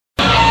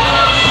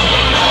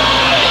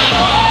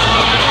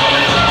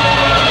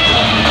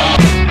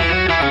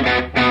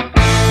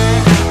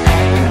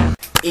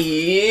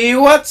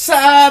What's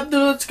up,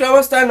 dudes? ¿Cómo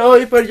están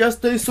hoy? Pues yo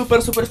estoy súper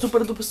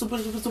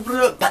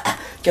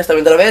que hasta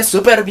otra vez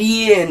súper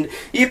bien.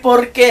 ¿Y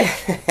por qué?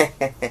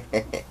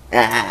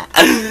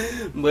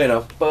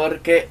 Bueno,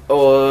 porque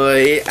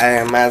hoy,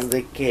 además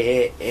de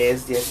que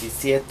es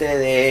 17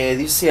 de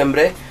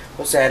diciembre,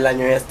 o sea, el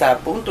año ya está a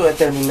punto de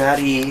terminar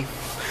y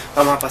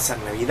vamos a pasar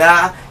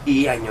Navidad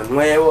y Año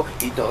Nuevo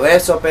y todo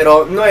eso,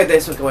 pero no es de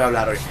eso que voy a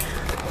hablar hoy.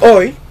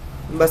 Hoy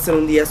va a ser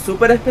un día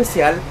súper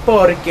especial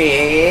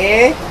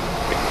porque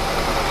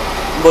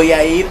voy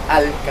a ir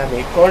al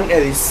Kamecon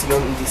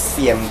Edición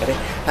Diciembre.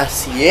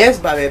 Así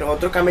es, va a haber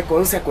otro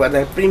Kamecon, ¿se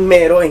acuerdan? El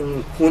primero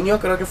en junio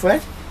creo que fue.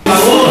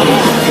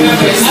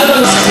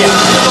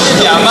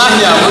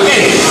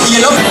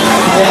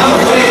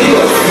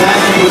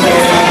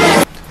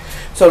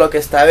 Solo que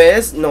esta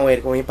vez no voy a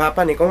ir con mi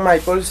papá ni con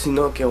Michael,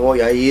 sino que voy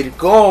a ir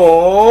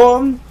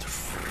con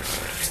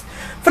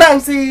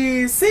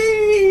Francis.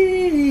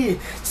 Sí,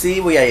 sí,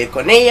 voy a ir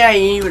con ella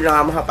y lo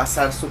vamos a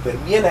pasar súper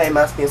bien.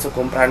 Además pienso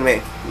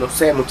comprarme, no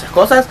sé, muchas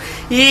cosas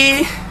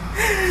y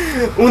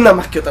una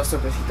más que otra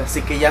sorpresita.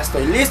 Así que ya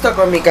estoy listo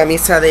con mi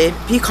camisa de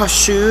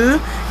Pikachu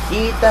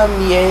y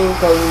también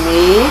con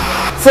mi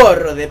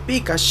forro de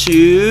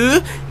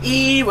Pikachu.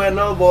 Y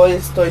bueno,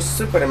 estoy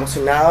súper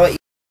emocionado.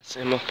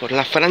 Hacemos por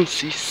la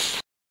Francis.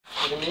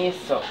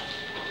 Permiso.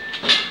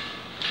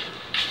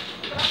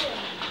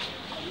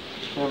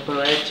 Buen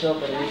provecho,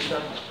 permiso.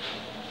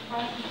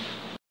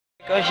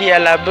 Cogí a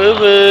la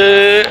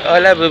Bubu.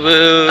 Hola Bubu.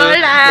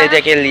 Hola. Desde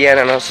aquel día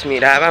no nos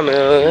mirábamos.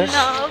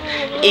 No.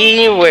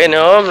 Y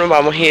bueno,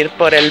 vamos a ir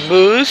por el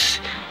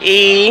bus.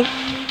 Y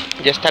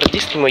ya está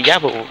tardísimo ya,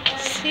 Bubu.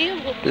 Sí,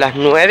 Bubu. Las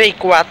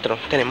 9:04.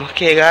 Tenemos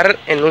que llegar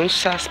en un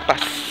saspas.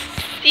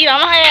 Y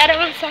vamos a llegar a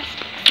un sas.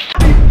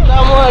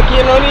 Estamos aquí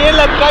en la orilla de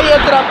la calle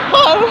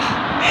atrapados.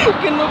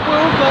 Que no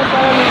podemos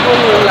pasar a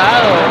ningún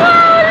lado.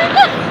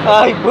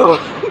 Ay, Bubu.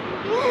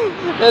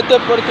 Esto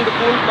es por tu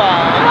culpa.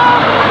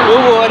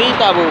 Bubu,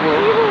 ahorita, Bubu.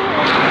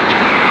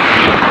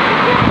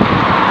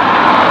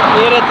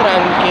 Mire,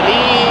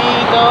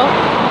 tranquilito.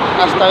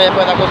 Hasta me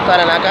puedo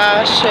acostar en la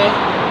calle.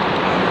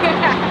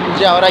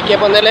 Y ahora hay que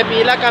ponerle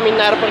pila a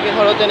caminar porque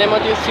solo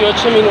tenemos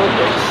 18 minutos.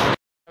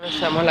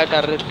 Atravesamos la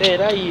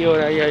carretera y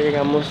ahora ya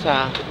llegamos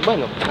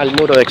al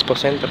muro de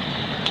Expocentro.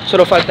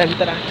 Solo falta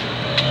entrar.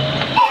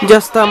 Ya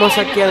estamos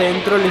aquí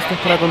adentro, listos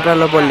para comprar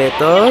los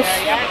boletos.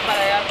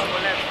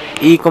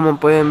 Y como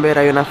pueden ver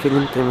hay una fila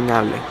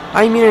interminable.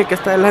 Ay, miren, el que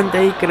está delante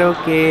ahí creo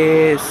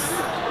que es...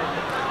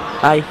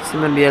 Ay, se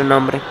me olvidó el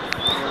nombre.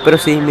 Pero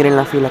sí, miren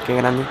la fila, qué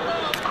grande.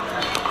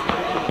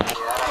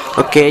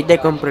 Ok,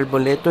 ya compré el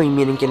boleto y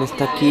miren quién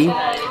está aquí.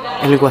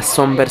 El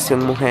Guasón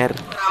versión mujer.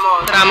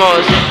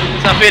 Entramos,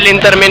 esa fila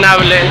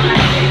interminable.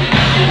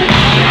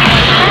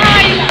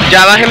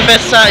 Ya vas a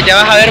empezar, ya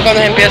vas a ver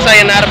cuando se empieza a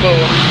llenar,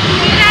 Bobo.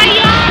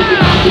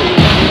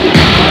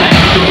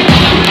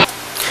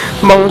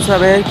 Vamos a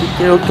ver, que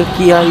creo que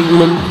aquí hay un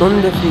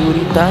montón de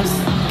figuritas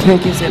que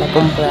quisiera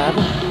comprar.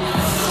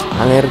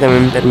 A ver, denme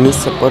un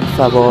permiso, por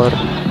favor.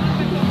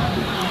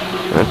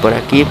 A ver, por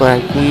aquí, por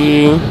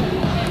aquí.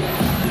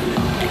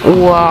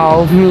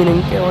 Wow,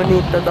 miren qué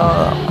bonito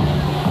todo.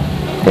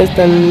 Es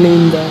tan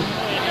linda.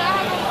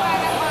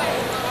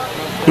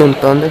 Un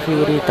montón de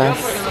figuritas.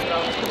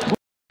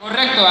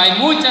 Correcto, hay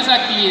muchas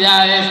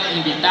actividades,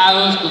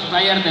 invitados,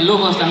 cosplayers de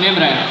lujos también,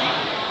 Brian.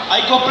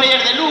 Hay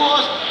cosplayers de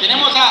lujos,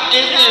 tenemos a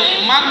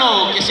este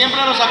magno que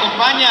siempre nos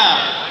acompaña,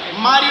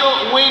 Mario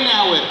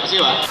Weinauer, así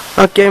va.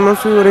 Aquí hay más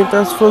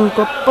figuritas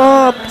Funko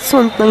Pop,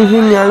 son tan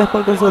geniales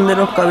porque son de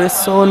los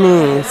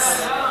cabezones.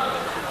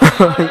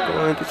 Ay,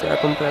 como me quisiera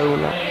comprar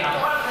una.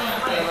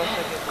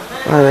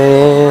 A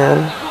ver,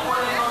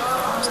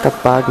 está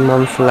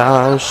Pac-Man,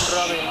 Flash,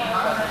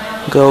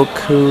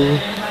 Goku.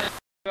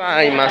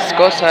 Hay más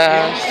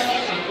cosas.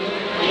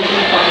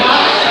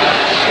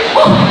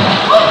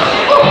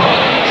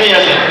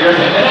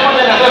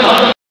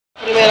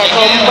 Primera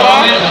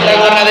compra, la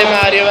gorra de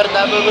Mario,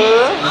 ¿verdad, Bubu?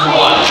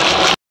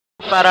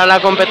 Para la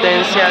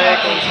competencia de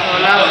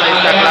consolas, ahí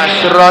está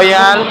Clash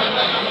Royale,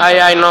 ahí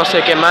hay no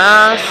sé qué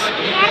más.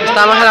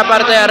 Estamos en la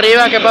parte de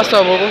arriba, ¿qué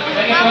pasó, Bubu?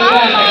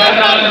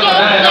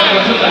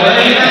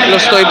 Lo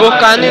estoy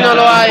buscando y no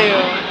lo hallo.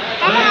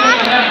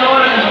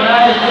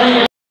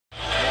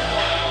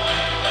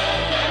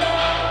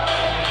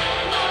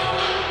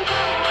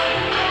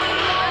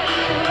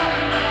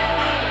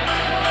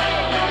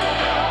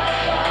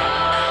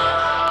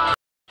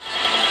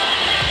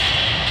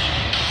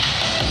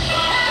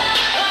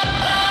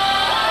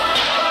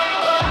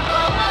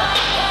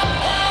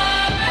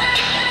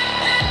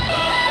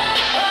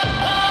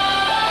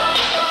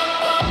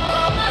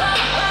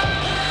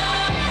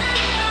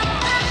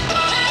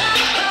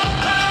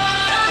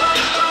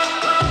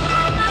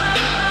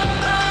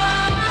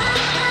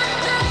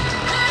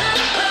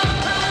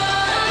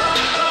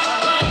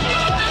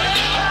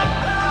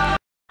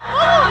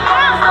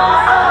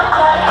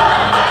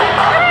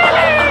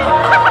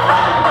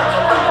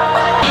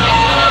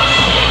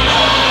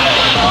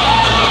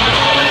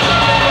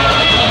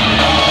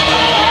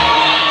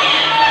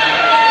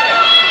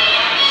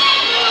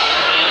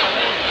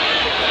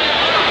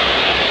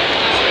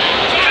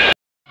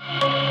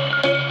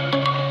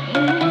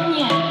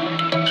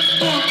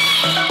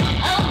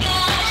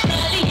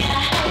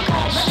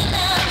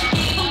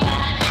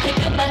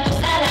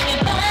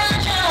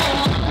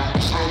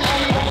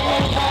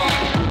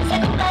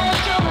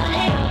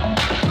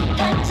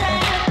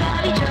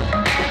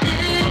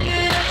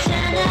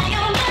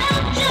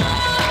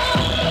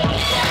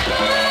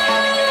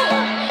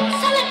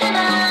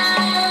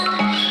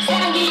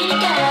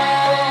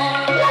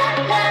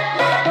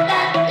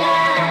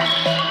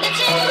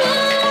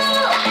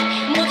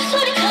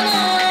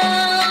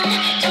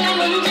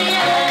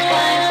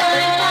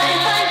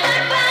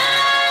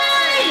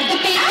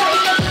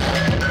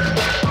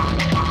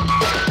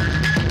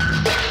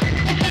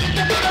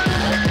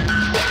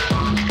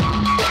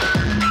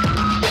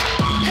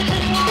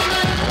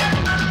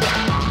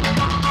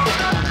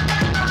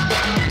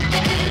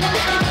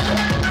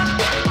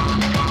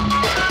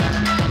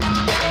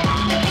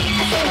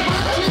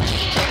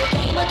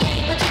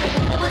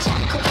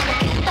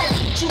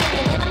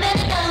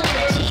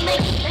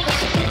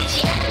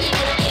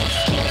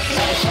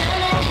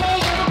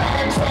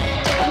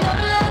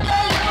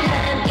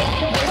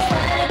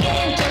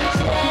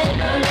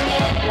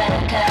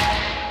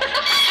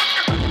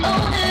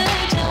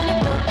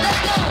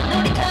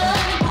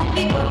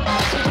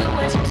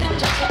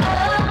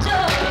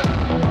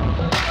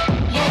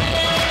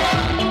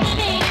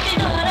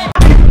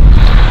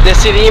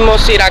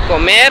 decidimos ir a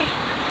comer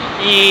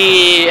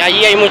y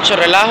allí hay mucho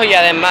relajo y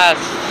además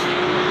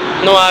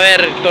no va a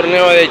haber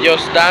torneo de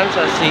Just Dance,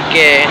 así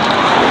que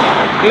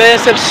me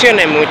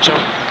decepcioné mucho.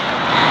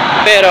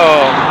 Pero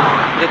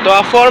de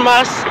todas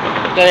formas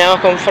planeamos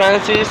con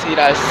Francis ir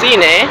al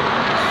cine,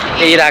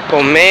 ir a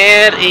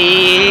comer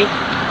y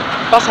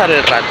pasar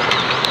el rato.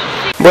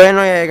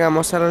 Bueno, ya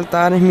llegamos al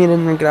altar y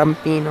miren el gran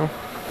pino.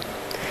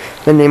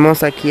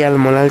 Venimos aquí al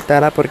Mall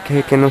Altara porque es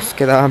el que nos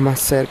quedaba más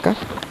cerca.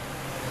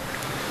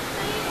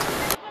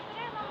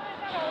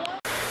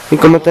 Y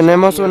como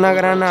tenemos una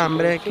gran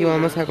hambre, aquí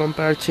vamos a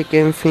comprar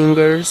chicken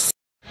fingers.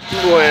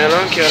 Bueno,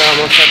 que ahora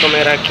vamos a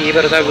comer aquí,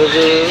 ¿verdad,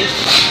 Gugu?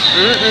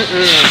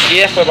 Y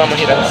después vamos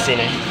a ir al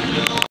cine.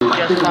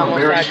 Ya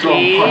estamos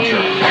aquí.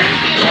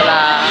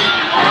 Hola.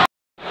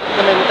 El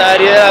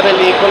comentario de la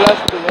película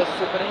estuvo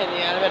súper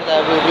genial,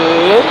 ¿verdad,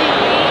 Gugu?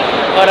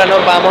 Ahora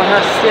nos vamos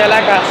hacia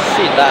la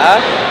casita.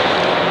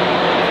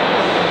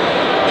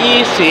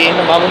 Y sí,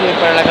 nos vamos a ir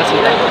para la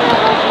casita.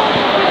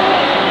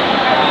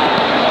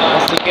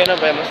 Así que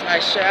nos vemos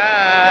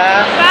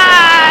allá.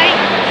 Bye.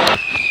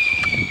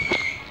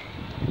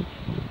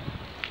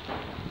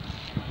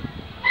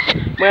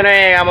 Bueno,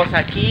 llegamos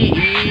aquí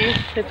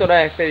y es hora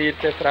de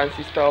despedirte,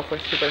 Francis. Todo fue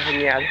súper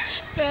genial.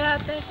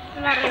 Espérate,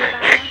 la regla.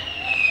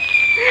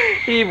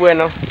 Y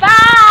bueno,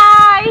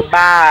 Bye.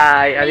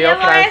 bye. Adiós,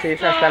 llevo Francis.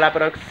 esto. Hasta la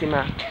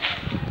próxima.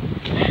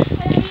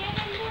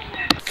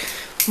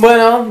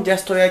 Bueno, ya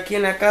estoy aquí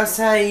en la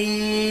casa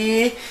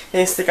y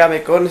este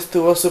Kamecon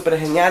estuvo súper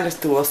genial,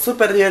 estuvo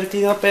súper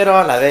divertido, pero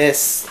a la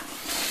vez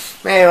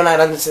me dio una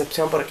gran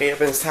decepción porque yo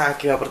pensaba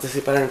que iba a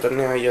participar en el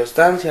torneo de Just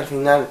Dance y al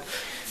final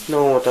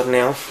no hubo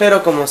torneo.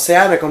 Pero como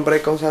sea, me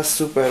compré cosas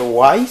súper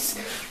guays.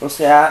 O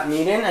sea,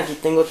 miren, aquí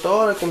tengo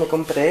todo lo que me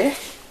compré.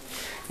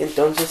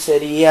 Entonces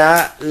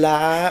sería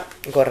la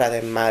gorra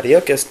de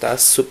Mario, que está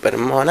súper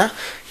mona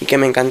y que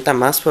me encanta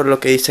más por lo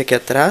que dice aquí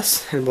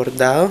atrás, el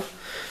bordado.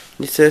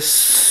 Dice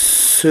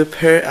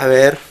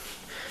Super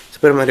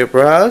Mario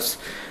Bros.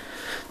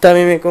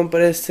 También me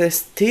compré este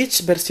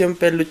Stitch, versión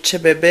peluche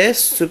bebé,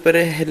 Super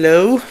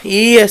Hello.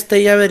 Y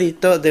este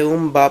llaverito de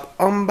un Bob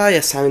Omba,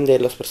 ya saben, de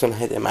los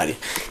personajes de Mario.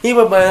 Y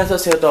pues bueno, eso ha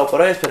sido todo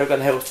por hoy. Espero que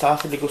les haya gustado.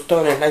 Si les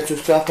gustó, denle like,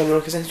 suscríbanse para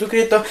los que se han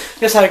suscrito.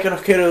 Ya saben que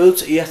los quiero,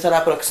 dudes, y hasta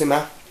la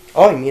próxima.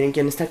 ¡Ay, miren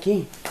quién está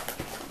aquí!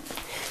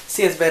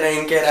 Sí, es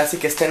Berenker, así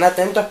que estén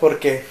atentos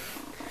porque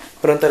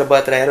pronto les voy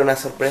a traer una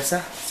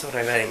sorpresa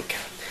sobre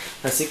Berenker.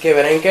 Así que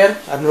Berenker,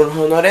 haznos los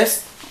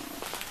honores.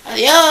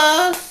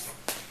 ¡Adiós!